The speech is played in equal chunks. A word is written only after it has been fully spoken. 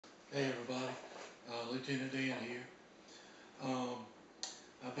Hey everybody, Lieutenant Dan here. Um,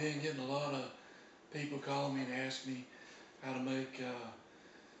 I've been getting a lot of people calling me and asking me how to make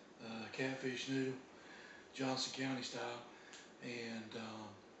catfish noodle, Johnson County style, and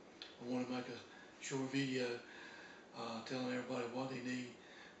I want to make a short video telling everybody what they need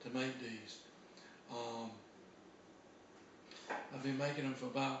to make these. Um, I've been making them for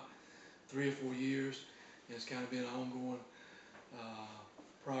about 3 or 4 years, and it's kind of been an ongoing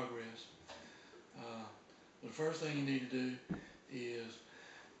progress. Uh, the first thing you need to do is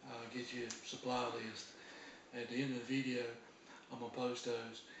get your supply list. At the end of the video, I'm going to post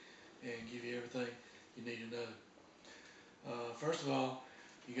those and give you everything you need to know. First of all,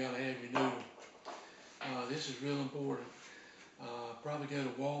 you got to have your noodle. This is real important. Probably go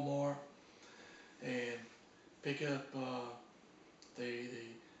to Walmart and pick up the,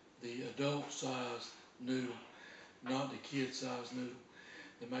 the adult size noodle, not the kid size noodle.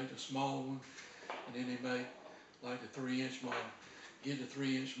 They make the smaller one, and then they make like the 3-inch model. Get the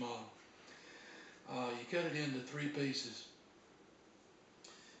 3-inch model. You cut it into 3 pieces.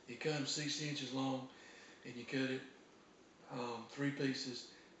 It comes 6 inches long, and you cut it 3 pieces,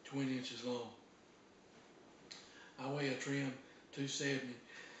 20 inches long. I weigh a trim 270,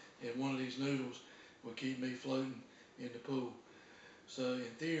 and one of these noodles will keep me floating in the pool. So in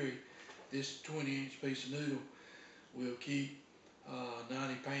theory, this 20-inch piece of noodle will keep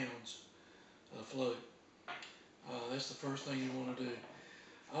 90 pounds afloat. That's the first thing you want to do.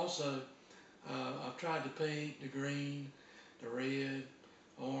 Also, I've tried the pink, the green, the red,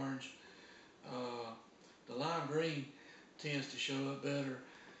 orange. The lime green tends to show up better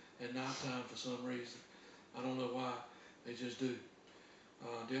at nighttime for some reason. I don't know why, they just do.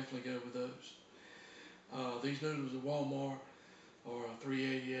 Definitely go with those. These noodles at Walmart are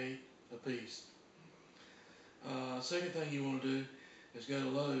 $3.88 a piece. Second thing you want to do is go to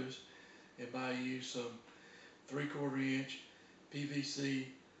Lowe's and buy you some 3/4 inch PVC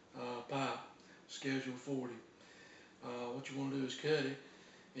pipe, schedule 40. What you want to do is cut it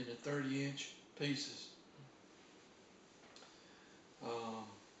into 30-inch pieces.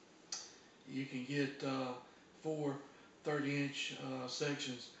 You can get 4 30-inch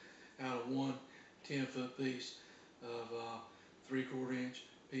sections out of one 10-foot piece of 3/4 inch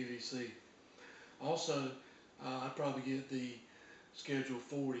PVC. Also, I'd probably get the schedule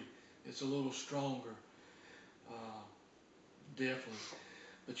 40. It's a little stronger, definitely.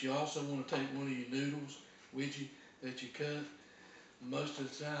 But you also want to take one of your noodles with you that you cut. Most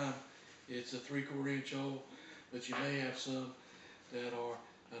of the time, it's a 3/4 inch hole, but you may have some that are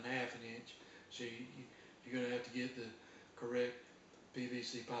a 1/2 inch. So you're going to have to get the correct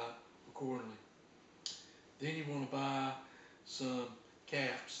PVC pipe accordingly. Then you want to buy some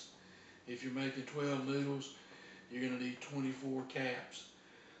caps. If you're making 12 noodles, you're going to need 24 caps.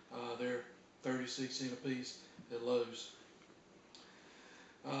 They're 36 cents a piece at Lowe's.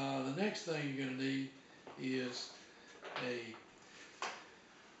 The next thing you're going to need is a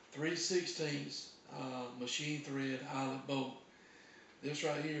 3/16 machine thread eyelet bolt. This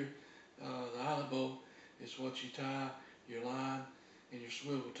right here, the eyelet bolt, is what you tie your line and your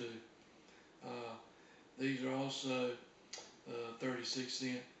swivel to. These are also 36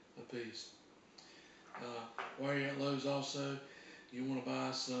 cents a piece. While you're at Lowe's also, you want to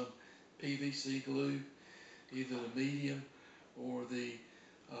buy some PVC glue, either the medium or the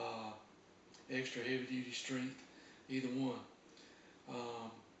extra heavy duty strength, either one.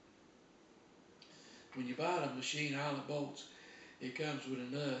 When you buy the machine eyelet bolts, it comes with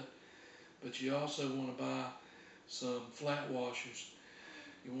a nut, but you also want to buy some flat washers.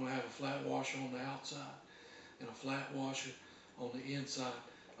 You want to have a flat washer on the outside and a flat washer on the inside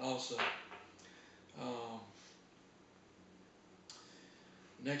also.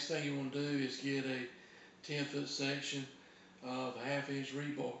 Next thing you want to do is get a 10-foot section of a 1/2 inch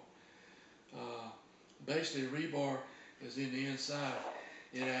rebar. Basically, the rebar is in the inside.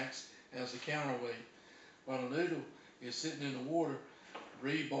 It acts as a counterweight. While the noodle is sitting in the water,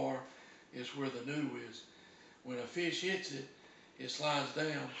 rebar is where the noodle is. When a fish hits it, it slides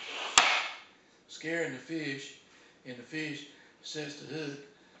down, scaring the fish, and the fish sets the hook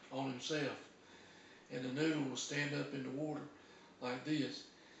on himself. And the noodle will stand up in the water like this.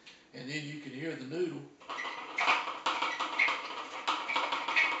 And then you can hear the noodle.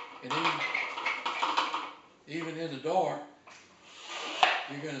 And even in the dark,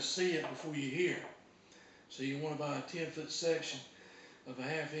 you're going to see it before you hear it. So you want to buy a 10-foot section of a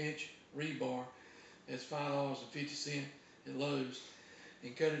 1/2 inch rebar. That's $5.50 at Lowe's,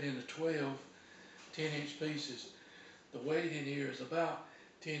 and cut it into 12 10-inch pieces. The weight in here is about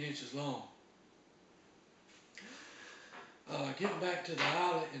 10 inches long. Getting back to the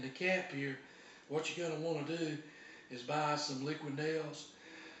eyelet and the cap here, what you're going to want to do is buy some liquid nails,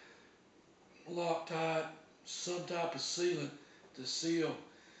 Loctite, some type of sealant to seal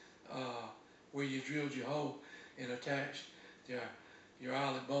where you drilled your hole and attach your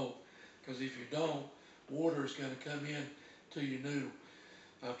eyelet bolt. Because if you don't, water is going to come in to your noodle.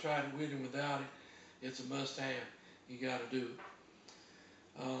 I've tried it with and without it. It's a must-have. You got to do it.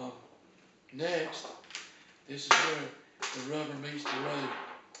 Next, this is where the rubber meets the road.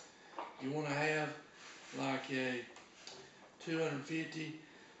 You want to have like a 250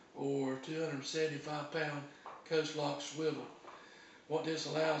 or 275 pound coast lock swivel. What this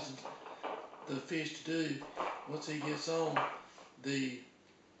allows the fish to do, once he gets on, the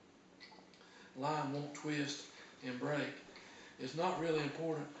line won't twist and break. It's not really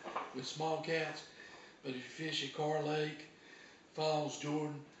important with small cats, but if you fish at Carr Lake, Falls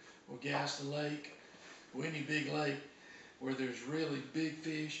Jordan, or Gaston Lake, or any big lake where there's really big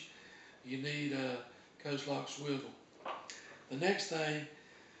fish, you need a coast lock swivel. The next thing,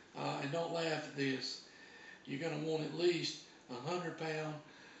 and don't laugh at this, you're going to want at least 100 pound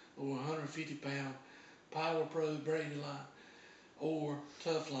or 150 pound Power Pro braided line or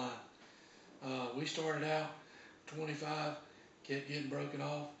tough line. We started out 25, kept getting broken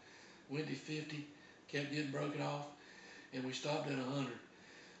off, went to 50, kept getting broken off, and we stopped at 100.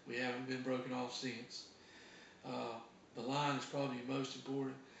 We haven't been broken off since. The line is probably most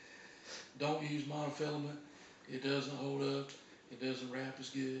important. Don't use monofilament. It doesn't hold up. It doesn't wrap as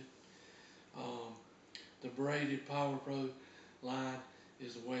good. The braided Power Pro line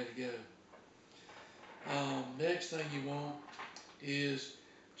is the way to go. Next thing you want is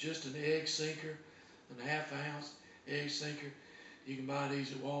just an egg sinker, a ½ ounce egg sinker. You can buy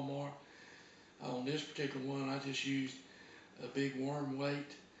these at Walmart. On this particular one, I just used a big worm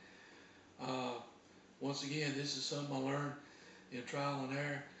weight. Once again, this is something I learned in trial and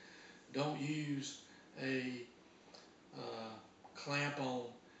error. Don't use a clamp-on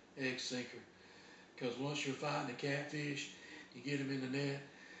egg sinker, because once you're fighting a catfish, you get them in the net,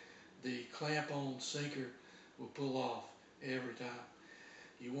 the clamp-on sinker will pull off every time.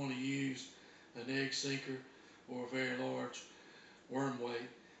 You want to use an egg sinker or a very large worm weight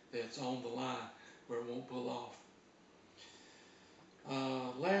that's on the line where it won't pull off.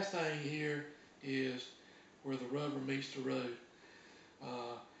 Last thing here is where the rubber meets the road.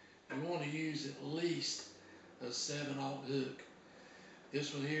 You want to use at least a 7/0 hook.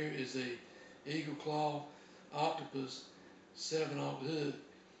 This one here is a Eagle Claw Octopus 7/0 hook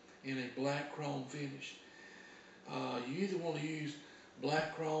in a black chrome finish. You either want to use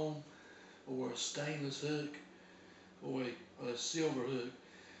black chrome or a stainless hook or a silver hook.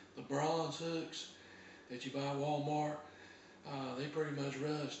 The bronze hooks that you buy at Walmart, they pretty much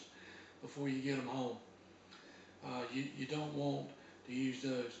rust before you get them home. You don't want to use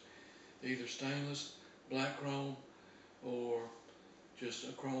those. Either stainless, black chrome, or just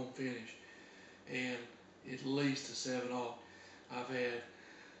a chrome finish. And at least a 7/0. I've had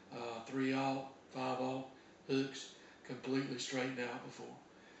 3/0, 5/0 hooks completely straightened out before.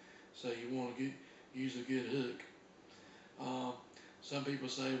 So you want to use a good hook. Some people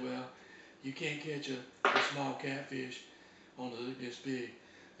say, well, you can't catch a small catfish on a hook this big.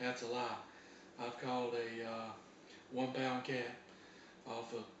 That's a lie. I've caught a 1 pound cat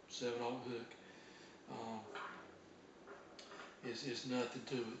off a 7/0 hook. It's nothing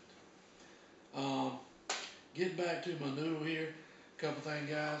to it. Getting back to my noodle here, a couple things,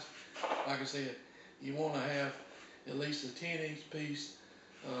 guys. Like I said, you want to have at least a 10-inch piece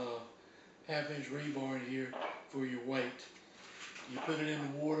of 1/2-inch rebar in here for your weight. You put it in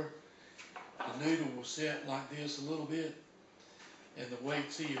the water, the noodle will set like this a little bit, and the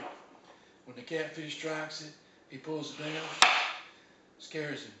weight's here. When the catfish strikes it, he pulls it down,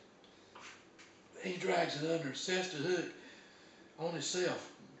 scares him. He drags it under, sets the hook on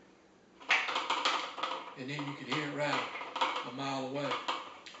himself, and then you can hear it rattle a mile away.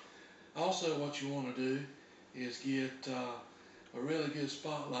 Also, what you want to do is get a really good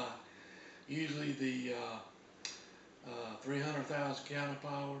spotlight. Usually the 300,000 counter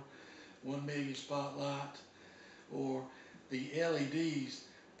power, 1 million spotlight, or the LEDs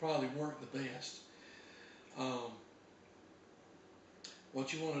probably work the best.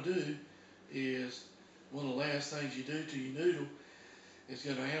 What you want to do is, one of the last things you do to your noodle is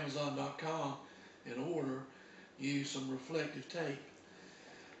go to Amazon.com and use some reflective tape.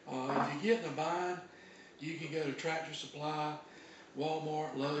 If you get in a bind, you can go to Tractor Supply,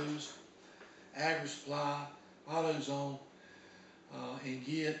 Walmart, Lowe's, Agri Supply, AutoZone, and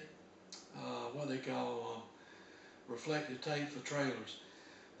get what they call reflective tape for trailers.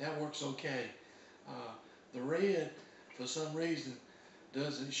 That works okay. The red for some reason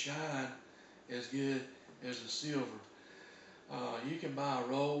doesn't shine as good as the silver. You can buy a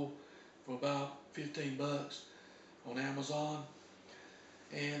roll for about 15 bucks on Amazon.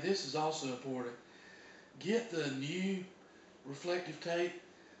 And this is also important. Get the new reflective tape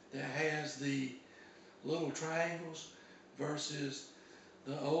that has the little triangles versus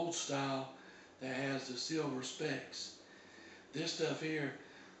the old style that has the silver specks. This stuff here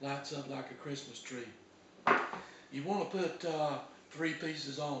lights up like a Christmas tree. You want to put 3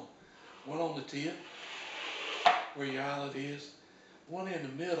 pieces on. One on the tip, where your eyelet is, one in the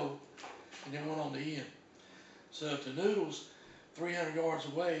middle, and then one on the end. So if the noodle's 300 yards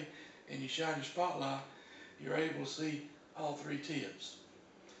away and you shine your spotlight, you're able to see all 3 tips.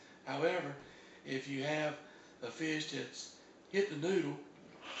 However, if you have a fish that's hit the noodle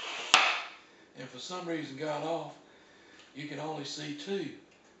and for some reason got off, you can only see 2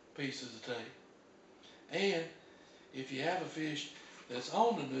 pieces of tape. And if you have a fish that's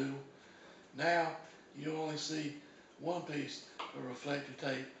on the noodle, now you only see 1 piece of reflective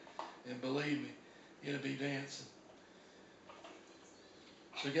tape, and believe me, it'll be dancing.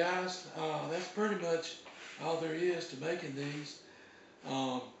 So guys, that's pretty much all there is to making these.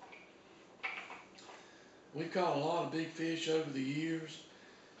 We've caught a lot of big fish over the years.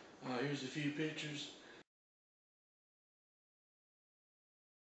 Here's a few pictures.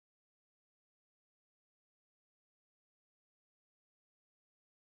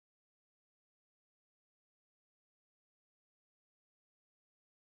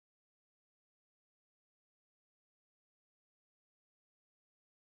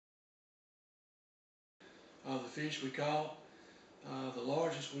 The fish we caught, the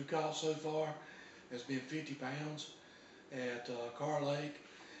largest we've caught so far has been 50 pounds at Car Lake,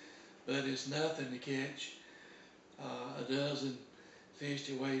 but it's nothing to catch a dozen fish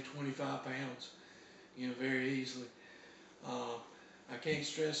that weigh 25 pounds, very easily. I can't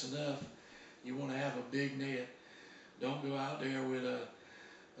stress enough, you want to have a big net. Don't go out there with a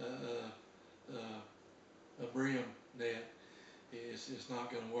brim net. It's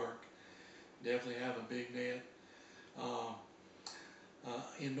not going to work. Definitely have a big net.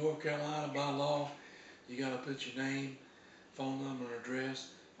 In North Carolina, by law, you got to put your name, phone number, and address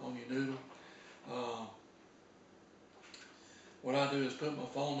on your noodle. What I do is put my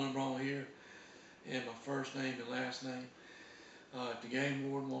phone number on here and my first name and last name. If the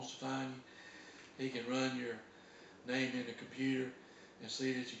game warden wants to find you, he can run your name in the computer and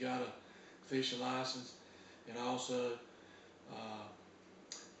see that you got a fishing license, and also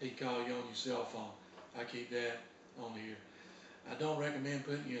he can call you on your cell phone. I keep that on here. I don't recommend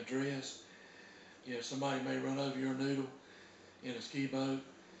putting your address. Somebody may run over your noodle in a ski boat,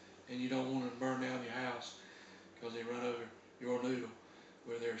 and you don't want them to burn down your house because they run over your noodle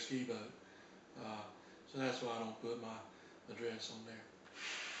with their ski boat. So that's why I don't put my address on there.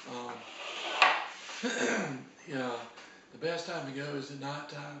 The best time to go is at night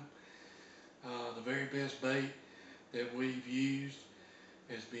time. The very best bait that we've used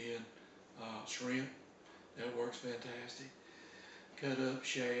has been shrimp. That works fantastic. Cut up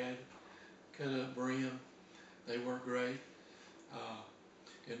shad, cut up brim, they work great.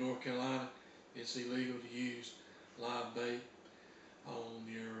 In North Carolina, it's illegal to use live bait on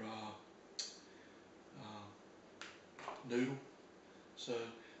your noodle, so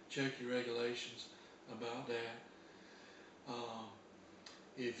check your regulations about that.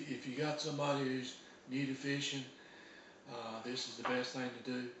 If you got somebody who's new to fishing, this is the best thing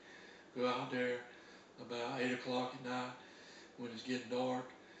to do. Go out there about 8 o'clock at night when it's getting dark.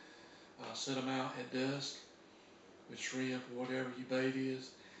 Set them out at dusk with shrimp or whatever your bait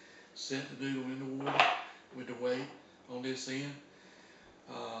is. Set the noodle in the water with the weight on this end.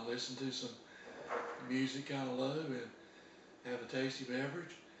 Listen to some music kind of low and have a tasty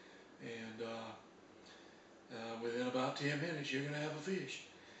beverage. And within about 10 minutes, you're going to have a fish.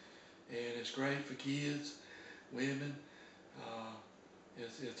 And it's great for kids, women.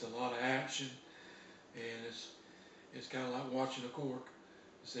 It's a lot of action, and it's kind of like watching a cork,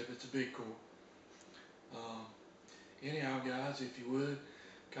 except it's a big cork. Anyhow, guys, if you would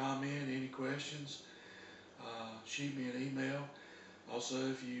comment any questions, shoot me an email. Also,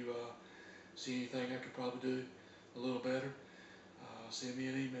 if you see anything I could probably do a little better, send me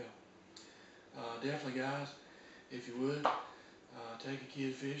an email. Definitely, guys, if you would, take a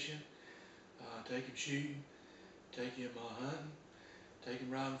kid fishing, take him shooting, take him hunting, take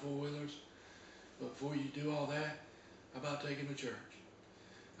him riding four-wheelers. But before you do all that, how about taking him to church?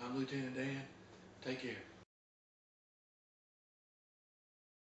 I'm Lieutenant Dan. Take care.